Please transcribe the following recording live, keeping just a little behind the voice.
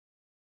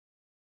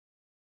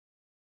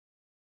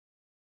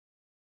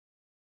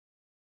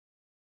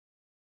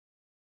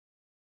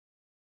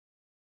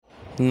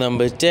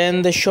Number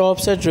 10. The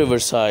Shops at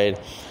Riverside.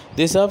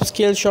 This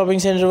upscale shopping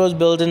center was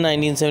built in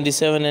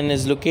 1977 and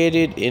is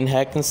located in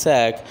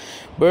Hackensack,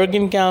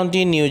 Bergen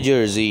County, New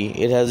Jersey.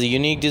 It has a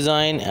unique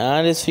design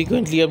and is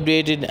frequently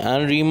updated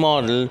and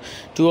remodeled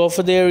to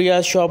offer the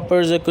area's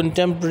shoppers a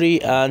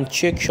contemporary and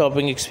chic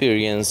shopping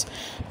experience.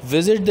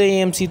 Visit the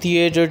AMC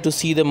Theater to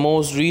see the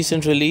most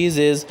recent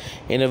releases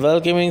in a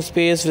welcoming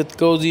space with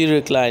cozy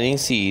reclining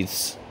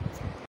seats.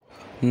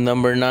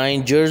 Number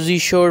 9. Jersey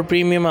Shore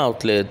Premium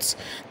Outlets.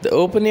 The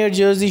open-air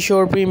Jersey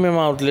Shore Premium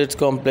Outlets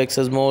complex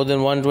has more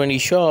than 120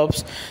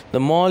 shops. The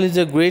mall is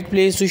a great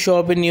place to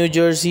shop in New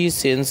Jersey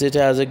since it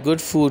has a good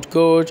food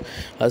court,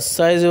 a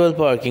sizable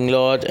parking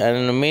lot, and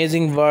an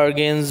amazing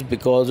bargains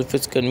because of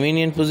its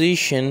convenient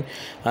position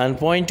and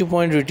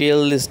point-to-point retail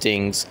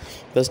listings.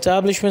 The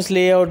establishment's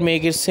layout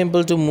makes it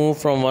simple to move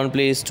from one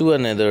place to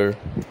another.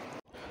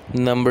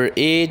 Number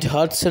 8.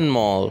 Hudson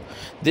Mall.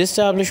 This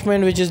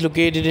establishment, which is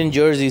located in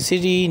Jersey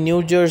City,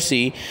 New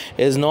Jersey,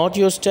 is not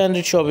your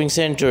standard shopping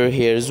center.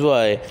 Here's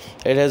why.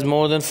 It has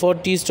more than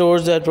 40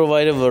 stores that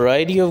provide a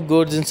variety of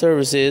goods and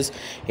services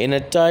in a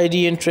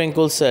tidy and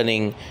tranquil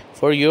setting.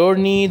 For your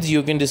needs,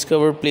 you can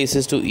discover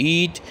places to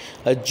eat,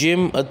 a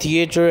gym, a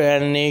theater,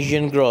 and an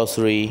Asian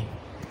grocery.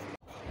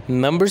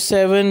 Number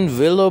 7.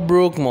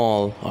 Willowbrook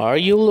Mall. Are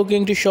you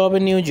looking to shop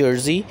in New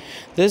Jersey?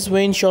 This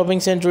Wayne shopping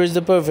center is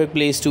the perfect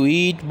place to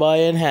eat, buy,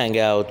 and hang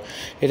out.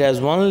 It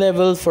has one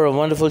level for a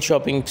wonderful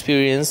shopping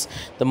experience.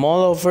 The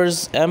mall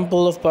offers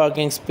ample of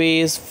parking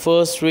space,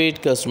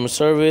 first-rate customer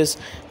service,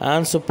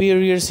 and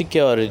superior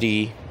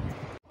security.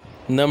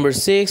 Number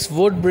 6.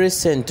 Woodbridge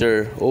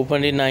Center.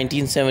 Opened in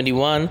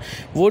 1971,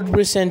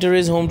 Woodbridge Center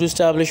is home to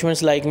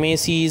establishments like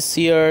Macy's,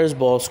 Sears,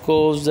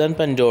 Bosco's, and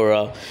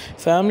Pandora.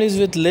 Families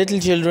with little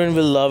children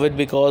will love it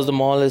because the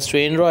mall has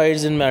train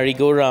rides and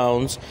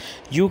merry-go-rounds.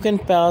 You can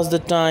pass the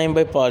time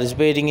by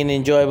participating in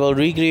enjoyable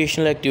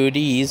recreational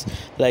activities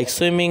like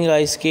swimming,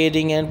 ice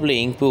skating, and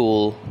playing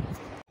pool.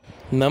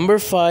 Number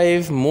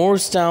 5.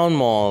 Moorestown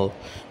Mall.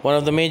 One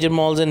of the major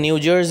malls in New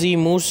Jersey,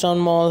 Moorestown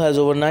Mall has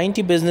over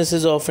 90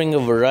 businesses offering a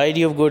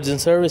variety of goods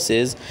and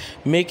services,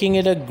 making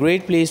it a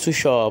great place to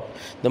shop.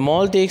 The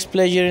mall takes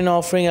pleasure in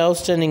offering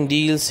outstanding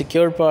deals,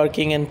 secure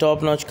parking, and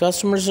top-notch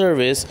customer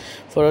service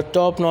for a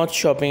top-notch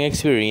shopping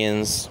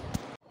experience.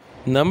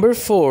 Number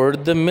 4.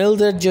 The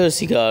Mills at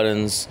Jersey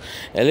Gardens.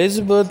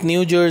 Elizabeth,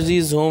 New Jersey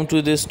is home to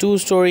this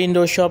two-story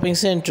indoor shopping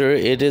center.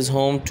 It is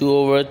home to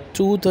over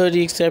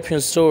 230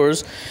 exceptional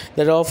stores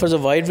that offers a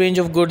wide range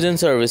of goods and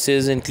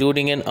services,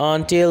 including an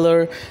Aunt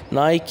Taylor,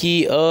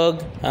 Nike,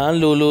 UGG,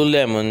 and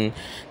Lululemon.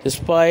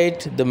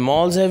 Despite the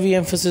mall's heavy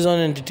emphasis on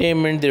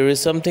entertainment, there is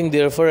something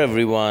there for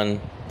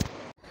everyone.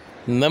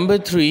 Number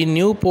 3.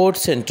 Newport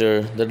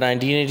Center. The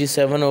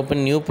 1987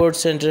 opened Newport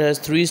Center has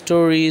 3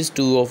 stories,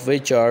 2 of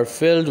which are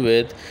filled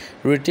with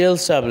retail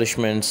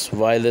establishments,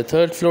 while the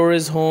third floor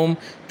is home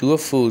to a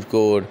food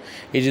court.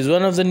 It is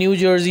one of the New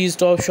Jersey's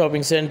top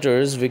shopping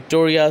centers.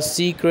 Victoria's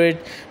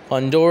Secret,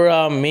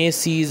 Pandora,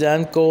 Macy's,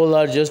 and Kohl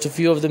are just a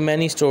few of the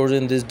many stores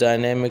in this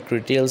dynamic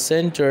retail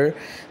center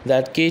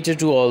that cater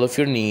to all of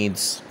your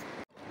needs.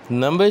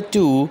 Number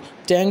 2.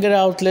 Tanger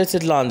Outlets,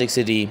 Atlantic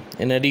City.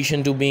 In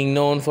addition to being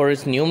known for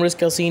its numerous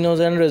casinos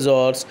and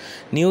resorts,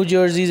 New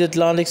Jersey's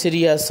Atlantic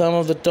City has some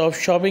of the top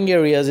shopping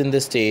areas in the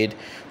state.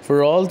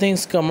 For all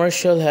things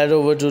commercial, head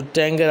over to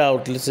Tanger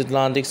Outlets,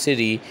 Atlantic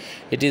City.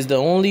 It is the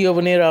only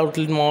open-air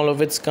outlet mall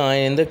of its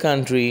kind in the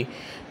country,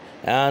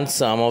 and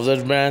some of the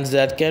brands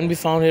that can be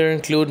found here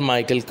include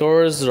Michael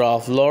Kors,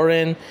 Ralph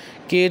Lauren,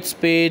 Kate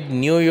Spade,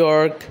 New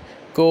York,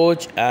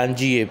 Coach, and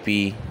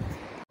GAP.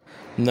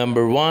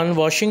 Number 1.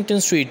 Washington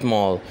Street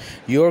Mall.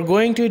 You are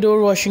going to adore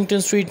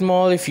Washington Street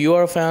Mall if you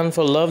are a fan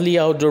for lovely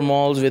outdoor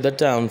malls with a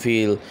town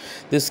feel.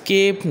 This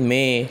Cape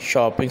May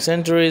shopping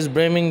center is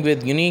brimming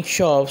with unique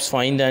shops,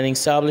 fine dining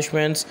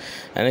establishments,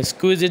 and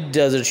exquisite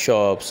dessert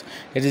shops.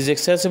 It is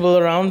accessible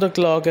around the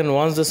clock, and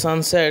once the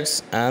sun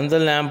sets and the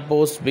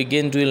lampposts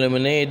begin to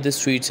illuminate the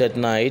streets at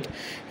night,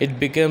 it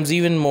becomes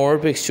even more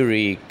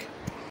picturesque.